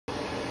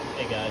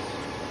guys,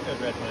 Code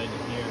Red Mind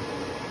here.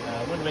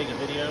 I want to make a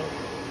video.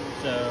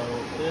 So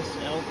this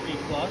L3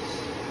 Plus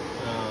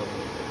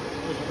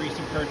was a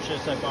recent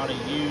purchase. I bought a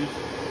used,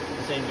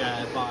 the same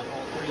guy I bought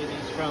all three of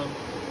these from.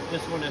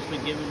 This one has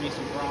been giving me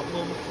some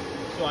problems,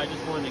 so I just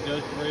wanted to go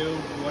through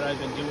what I've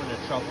been doing to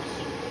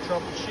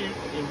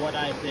troubleshoot and what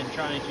I've been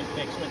trying to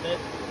fix with it.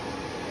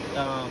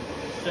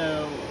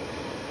 So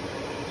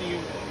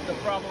the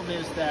problem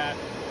is that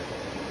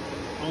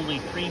only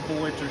 3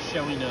 boards are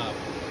showing up,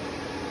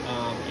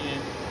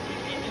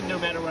 and no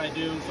matter what I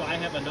do, so I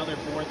have another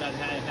board that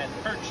I had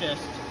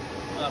purchased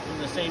from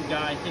the same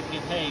guy,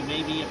 thinking, hey,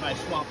 maybe if I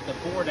swap the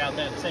board out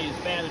that says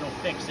bad, it'll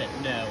fix it.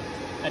 No,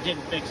 that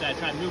didn't fix it. I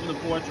tried moving the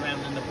boards around,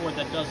 and the board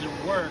that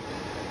doesn't work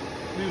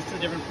moves to a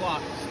different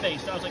block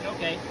space. So I was like,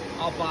 okay,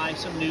 I'll buy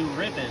some new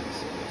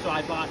ribbons. So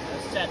I bought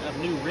a set of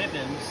new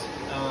ribbons,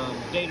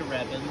 data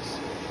ribbons,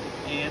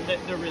 and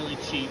they're really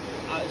cheap.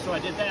 So I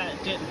did that,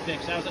 it didn't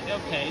fix it. I was like,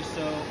 okay,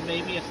 so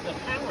maybe it's the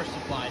power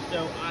supply.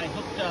 So I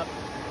hooked up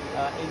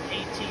an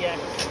ATX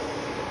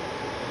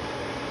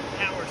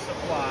power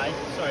supply.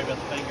 Sorry about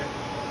the finger.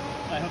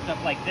 I hooked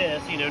up like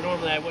this. You know,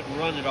 normally I wouldn't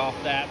run it off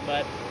that,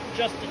 but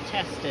just to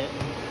test it,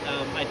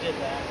 I did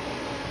that.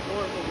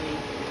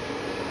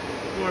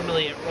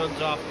 Normally it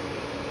runs off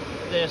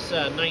this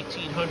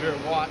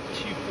 1900 watt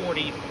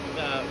 240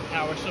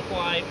 power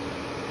supply.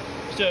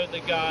 So the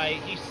guy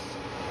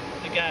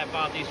I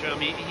bought these from,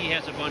 he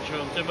has a bunch of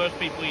them. So most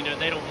people, you know,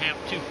 they don't have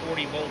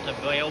 240 volt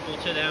available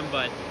to them,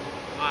 but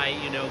I,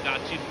 you know, got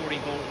 240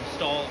 volt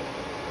installed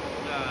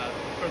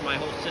for my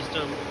whole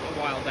system a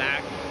while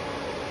back,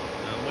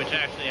 which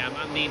actually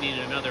I'm needing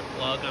another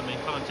plug. I'm in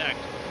contact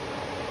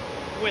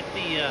with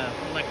the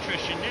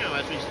electrician now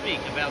as we speak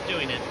about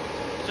doing it.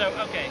 So,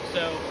 okay,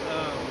 so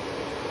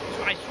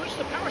I switched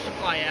the power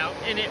supply out,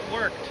 and it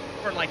worked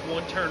for like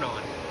 1 turn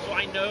on. So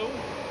I know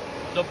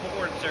the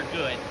boards are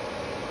good.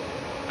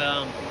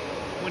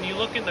 When you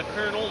look in the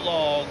kernel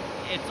log,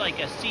 it's like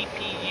a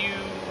CPU,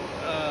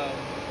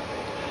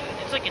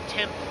 it's like a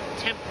temp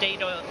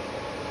data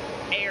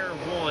air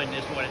 1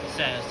 is what it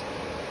says.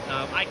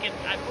 I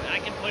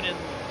can put in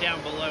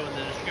down below in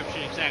the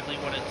description exactly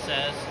what it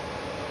says.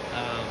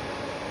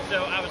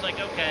 So I was like,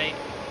 okay,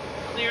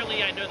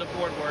 clearly I know the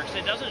board works.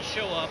 It doesn't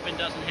show up and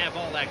doesn't have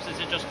all X's.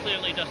 It just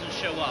clearly doesn't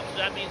show up. So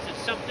that means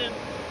it's something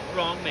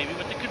wrong maybe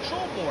with the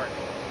control board.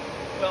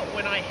 Well,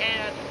 when I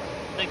had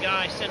the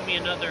guy send me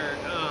another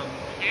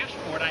hash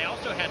board, I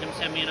also had him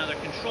send me another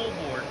control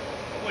board,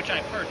 which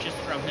I purchased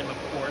from him, of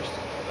course.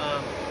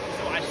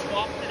 So I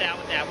swapped it out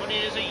with that one.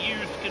 It is a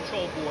used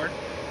control board.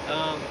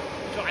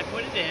 So I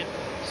put it in,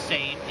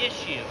 same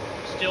issue.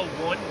 Still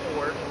one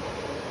board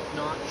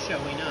not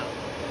showing up.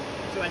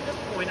 So at this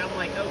point, I'm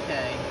like,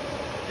 okay,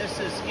 this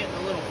is getting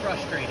a little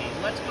frustrating.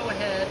 Let's go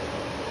ahead,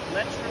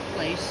 let's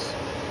replace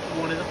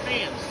one of the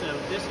fans. So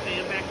this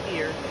fan back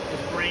here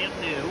is brand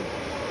new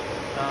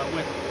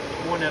with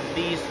one of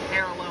these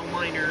parallel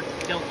miner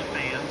Delta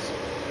fans.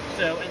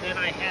 So, and then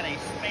I had a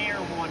spare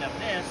one of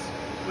this,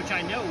 which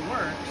I know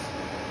works,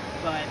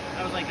 but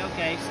I was like,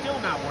 okay, still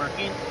not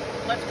working.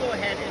 Let's go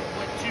ahead and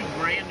put 2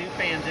 brand new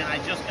fans in. I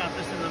just got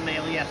this in the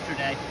mail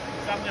yesterday.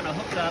 So I'm gonna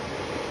hook up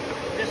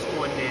this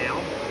one now.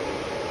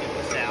 Get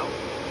this out.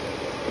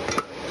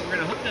 We're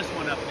gonna hook this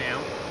one up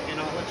now, and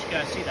I'll let you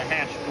guys see the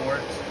hash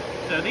boards.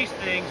 So these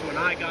things, when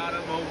I got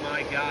them, oh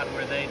my God,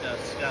 were they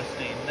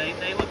disgusting.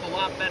 They look a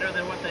lot better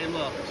than what they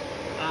looked.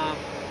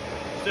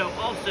 So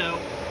also,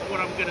 what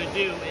I'm going to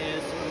do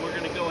is, we're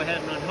going to go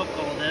ahead and unhook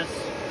all this.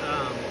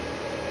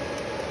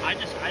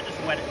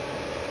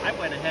 I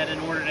went ahead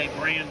and ordered a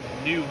brand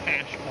new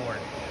hash board.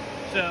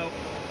 So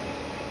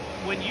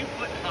when you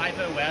put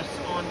HiveOS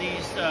on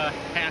these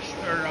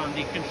on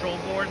the control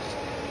boards,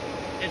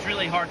 it's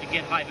really hard to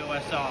get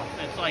HiveOS off.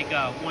 It's like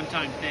a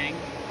one-time thing.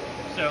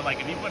 So like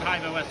if you put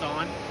HiveOS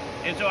on,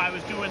 and so I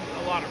was doing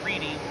a lot of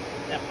reading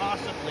that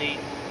possibly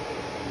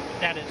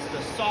that it's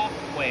the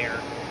software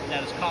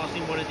that is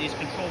causing one of these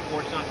control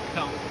boards not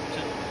to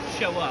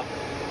show up.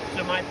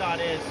 So my thought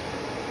is,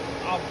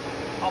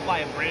 I'll buy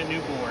a brand new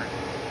board.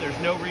 There's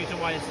no reason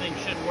why this thing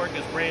shouldn't work.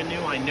 It's brand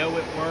new. I know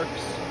it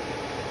works.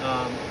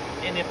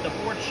 And if the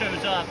board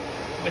shows up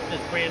with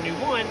this brand new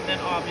one, then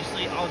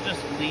obviously I'll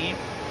just leave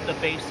the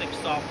basic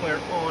software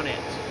on it.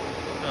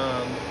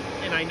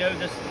 And I know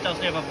this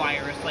doesn't have a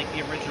virus like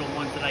the original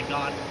ones that I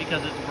got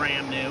because it's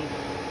brand new.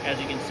 As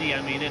you can see,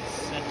 I mean,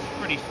 it's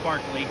pretty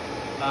sparkly.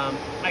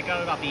 I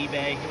got it off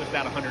eBay. It was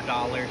about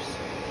 $100.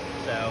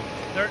 So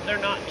they're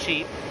not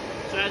cheap.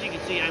 So as you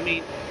can see, I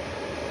mean,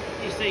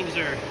 these things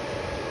are,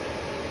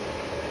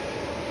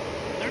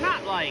 they're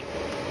not like,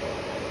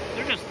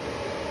 they're just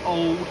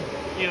old.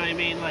 You know what I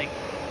mean? Like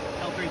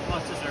L3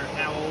 Pluses are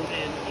how old,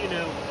 and you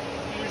know,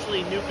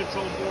 usually new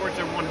control boards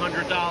are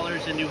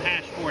 $100 and new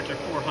hash boards are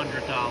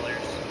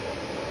 $400.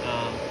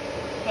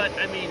 But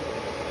I mean,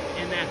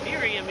 in that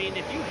theory, I mean,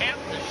 if you have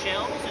the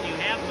shells and you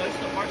have most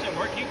of the parts that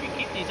work, you can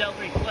keep these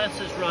L3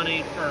 Pluses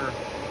running for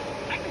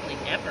technically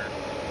ever,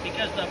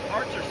 because the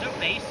parts are so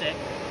basic.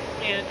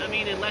 And I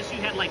mean, unless you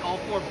had like all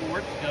 4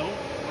 boards go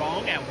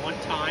wrong at one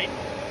time,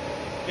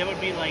 that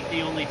would be like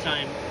the only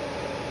time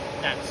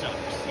that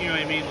sucks. You know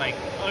what I mean? Like,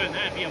 other than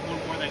that, if you have one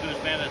board that goes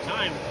bad at a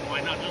time,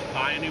 why not just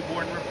buy a new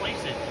board and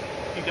replace it?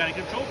 If you've got a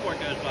control board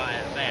that goes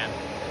bad,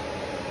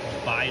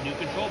 just buy a new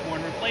control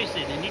board and replace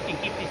it, and you can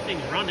keep these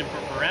things running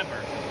for forever.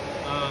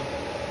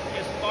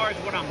 As far as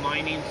what I'm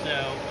mining, so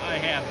I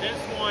have this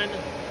one,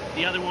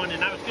 the other one,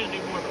 and I was going to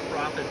do more of a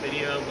profit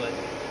video, but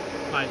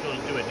might as well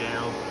do it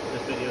now.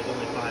 This video is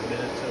only 5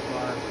 minutes so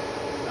far.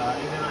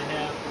 And then I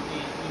have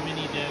the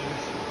mini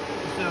Doge.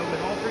 So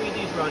with all three of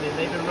these running,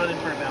 they've been running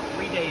for about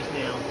 3 days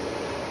now.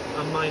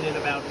 I'm mining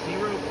about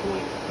 0.3,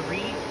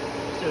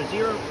 so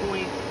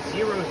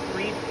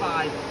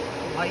 0.035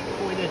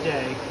 Litecoin a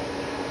day.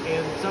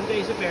 And some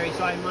days it varies,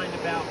 so I mined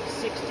about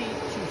 60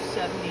 to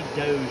 70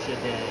 Doge a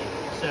day.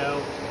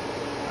 So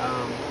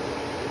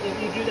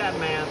if you do that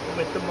math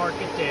with the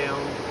market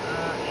down,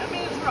 I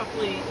mean, it's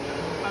roughly,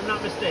 if I'm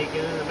not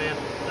mistaken, and the math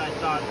I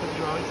thought could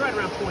be wrong, it's right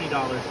around $20 a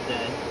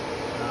day.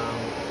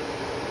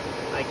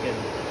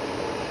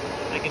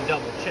 I can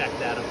double check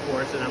that, of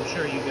course, and I'm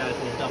sure you guys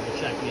will double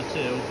check me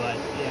too, but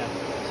yeah.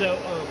 So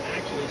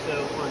actually, so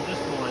on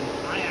this one,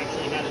 I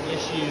actually had an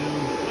issue,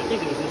 I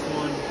think it was this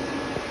one,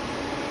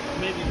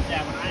 maybe it was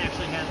that one. I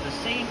actually had the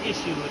same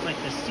issue with like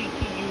the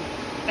CPU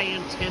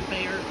fan temp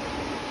air,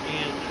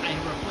 and I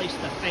replaced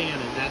the fan,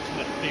 and that's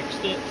what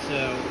fixed it.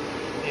 So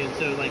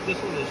like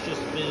this one has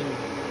just been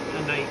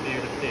a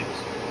nightmare to fix.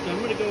 So I'm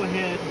going to go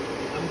ahead,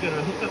 I'm going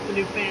to hook up the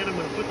new fan, I'm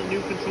going to put the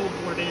new control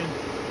board in,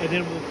 and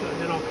then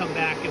I'll come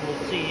back and we'll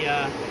see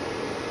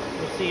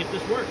if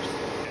this works.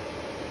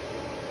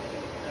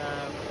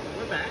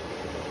 We're back.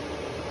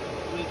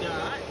 We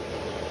got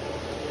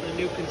the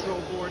new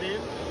control board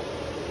in.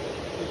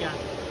 We got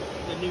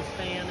the new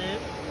fan in.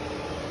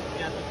 We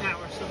got the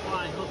power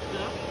supply hooked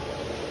up.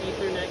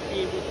 Ethernet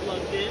cable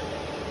plugged in.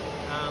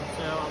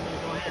 So I'm going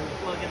to go ahead and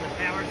plug in the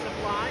power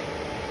supply.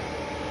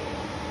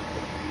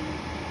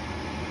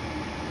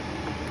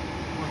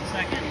 1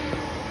 second.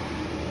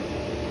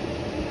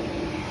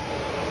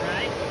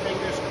 Alright,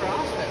 fingers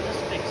crossed that this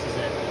fixes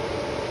it.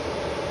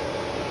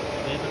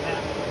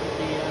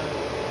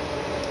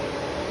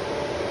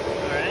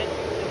 Alright,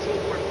 control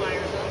board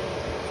fires up.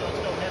 So let's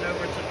go head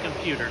over to the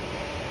computer.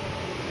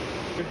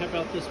 How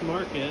about this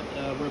market?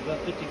 We're about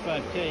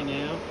 55K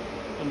now.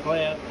 I'm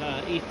glad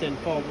ETH didn't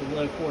fall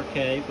below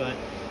 4K, but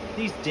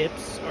these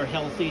dips are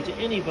healthy to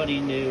anybody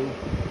new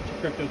to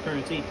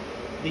cryptocurrency.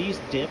 These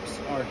dips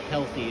are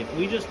healthy. If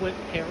we just went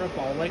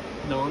parabolic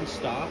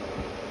non-stop,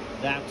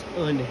 that's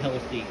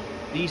unhealthy.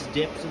 These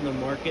dips in the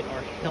market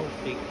are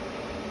healthy.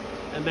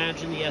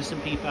 Imagine the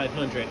S&P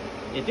 500.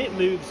 If it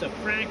moves a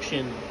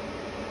fraction,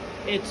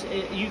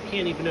 you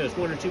can't even notice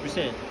 1 or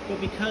 2%. But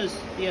because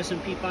the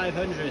S&P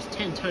 500 is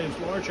 10 times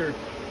larger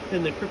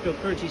than the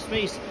cryptocurrency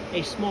space,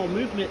 a small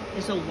movement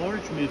is a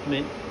large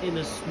movement in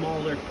a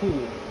smaller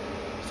pool.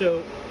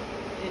 So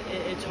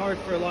it's hard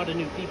for a lot of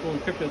new people in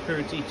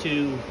cryptocurrency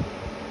to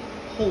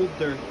hold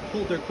their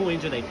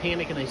coins, or they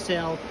panic and they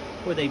sell,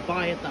 or they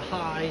buy at the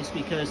highs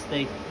because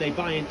they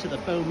buy into the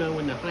FOMO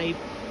and the hype,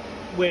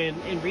 when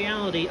in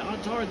reality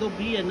odds are there'll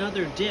be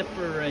another dip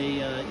or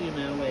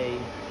a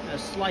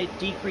slight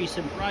decrease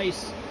in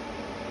price.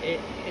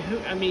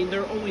 I mean,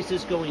 there always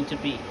is going to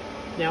be.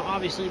 Now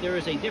obviously there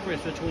is a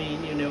difference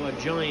between a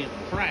giant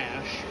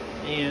crash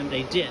and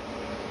a dip.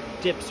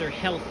 Dips are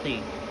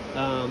healthy.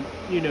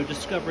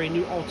 Discovering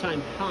new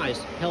all-time highs,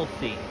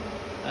 healthy.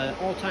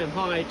 All-time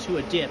high to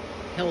a dip,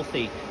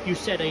 healthy. You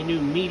set a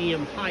new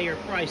medium higher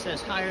price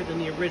that's higher than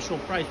the original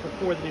price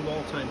before the new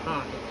all-time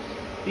high.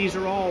 These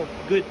are all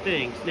good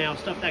things. Now,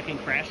 stuff that can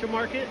crash a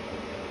market,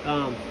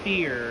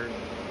 fear,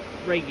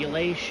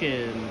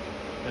 regulation,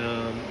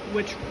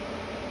 which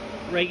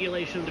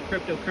regulation of the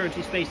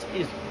cryptocurrency space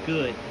is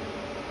good.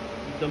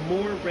 The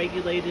more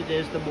regulated it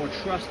is, the more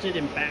trusted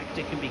and backed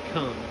it can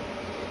become.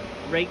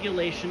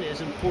 Regulation is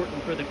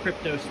important for the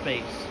crypto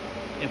space.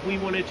 If we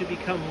want it to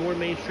become more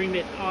mainstream,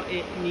 it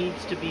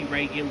needs to be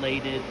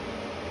regulated,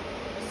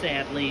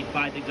 sadly,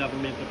 by the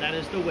government, but that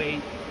is the way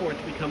for it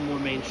to become more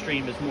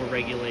mainstream, is more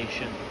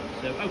regulation.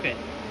 So, okay.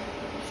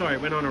 Sorry,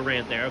 went on a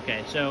rant there.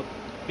 Okay, so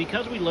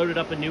because we loaded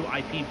up a new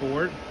IP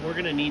board, we're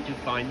going to need to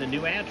find the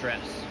new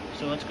address.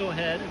 So let's go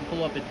ahead and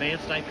pull up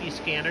Advanced IP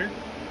Scanner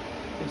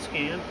and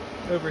scan.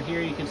 Over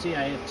here you can see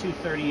I have two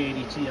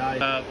 3080 Ti's.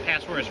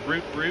 Password is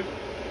root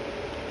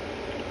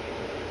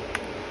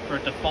for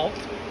default.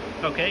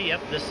 Okay, yep,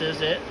 this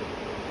is it.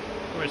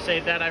 We're going to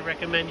save that. I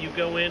recommend you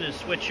go in and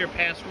switch your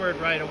password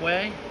right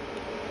away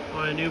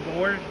on a new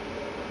board.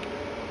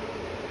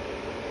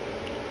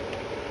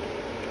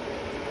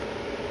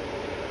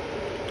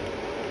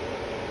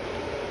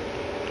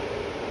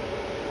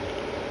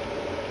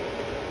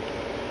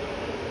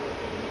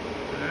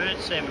 Alright,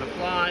 save and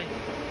apply.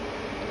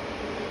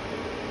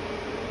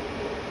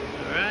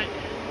 Alright,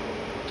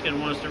 it's going to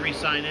want us to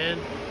re-sign in.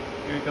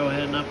 You're going to go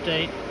ahead and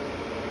update.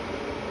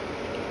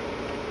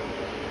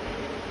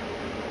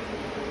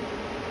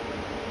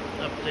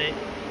 Update.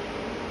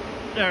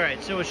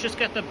 Alright, so it's just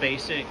got the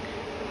basic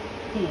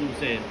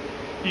pools in.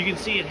 You can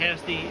see it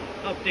has the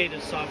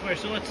updated software.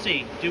 So let's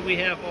see, do we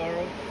have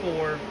all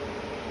 4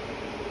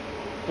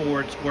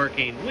 boards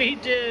working? We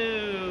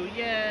do!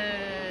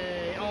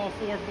 Yay! All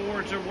 4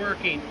 boards are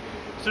working.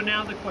 So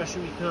now the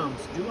question becomes,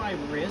 do I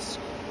risk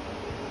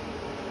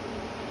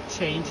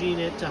changing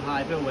it to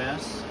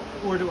HiveOS,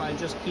 or do I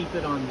just keep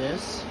it on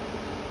this?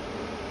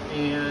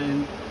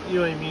 And you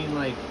know what I mean,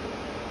 like,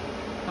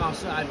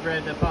 I've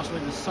read that possibly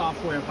the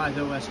software of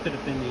HiveOS could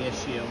have been the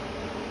issue.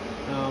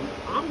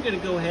 I'm going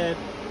to go ahead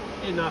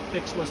and not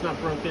fix what's not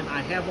broken.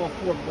 I have all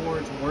 4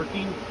 boards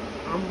working.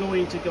 I'm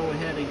going to go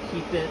ahead and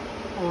keep it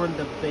on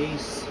the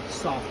base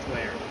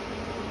software.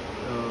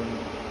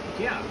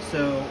 Yeah,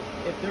 so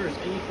if there's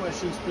any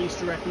questions, please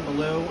direct them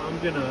below. I'm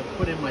going to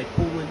put in my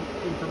pooling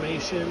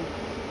information.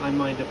 I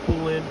mined a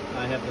pooling.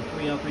 I have the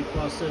 3 L3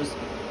 pluses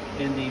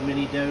and the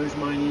mini Doge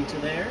mining to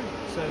there.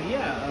 So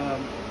yeah,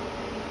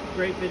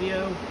 great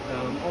video.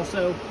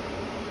 Also,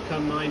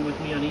 come mine with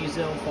me on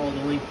Ezil. Follow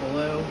the link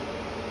below.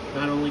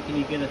 Not only can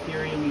you get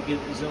Ethereum, you get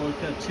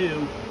Zilliqa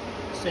too.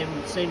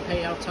 Same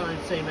payout time,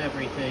 same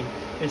everything.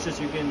 It's just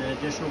you're getting an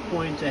additional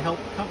coin to help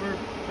cover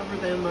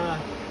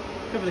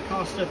the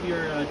cost of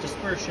your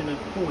dispersion of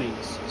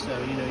coins. So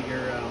you know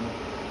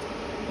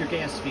your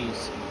gas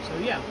fees. So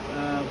yeah,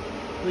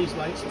 please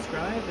like,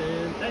 subscribe,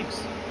 and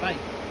thanks. Bye.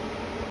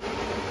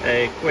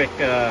 A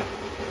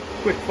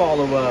quick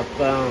follow-up.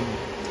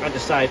 I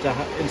decided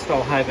to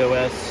install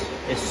HiveOS.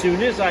 As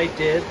soon as I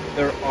did,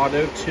 their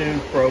auto-tune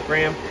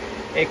program,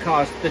 it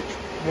caused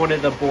one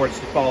of the boards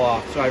to fall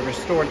off. So I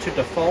restored to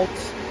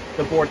defaults.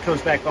 The board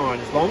comes back on.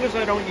 As long as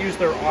I don't use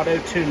their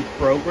auto-tune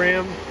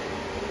program,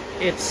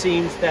 it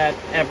seems that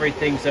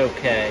everything's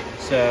okay.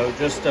 So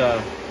just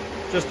a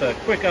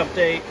quick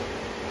update.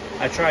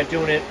 I tried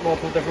doing it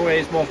multiple different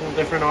ways, multiple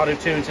different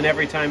auto-tunes, and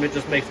every time it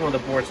just makes one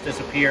of the boards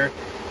disappear.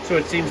 So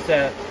it seems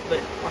that the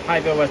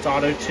HiveOS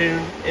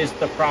auto-tune is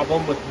the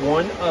problem with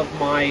one of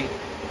my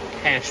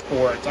cache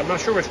boards. I'm not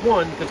sure which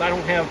one, because I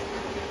don't have,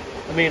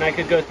 I mean, I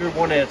could go through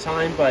one at a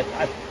time, but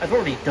I've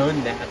already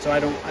done that, so I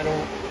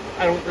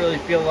don't really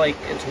feel like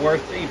it's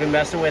worth even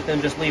messing with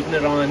and just leaving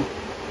it on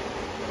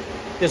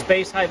this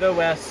base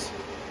HiveOS,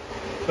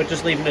 but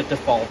just leaving it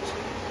default,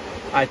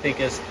 I think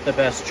is the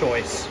best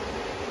choice.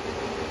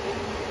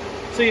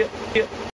 See ya.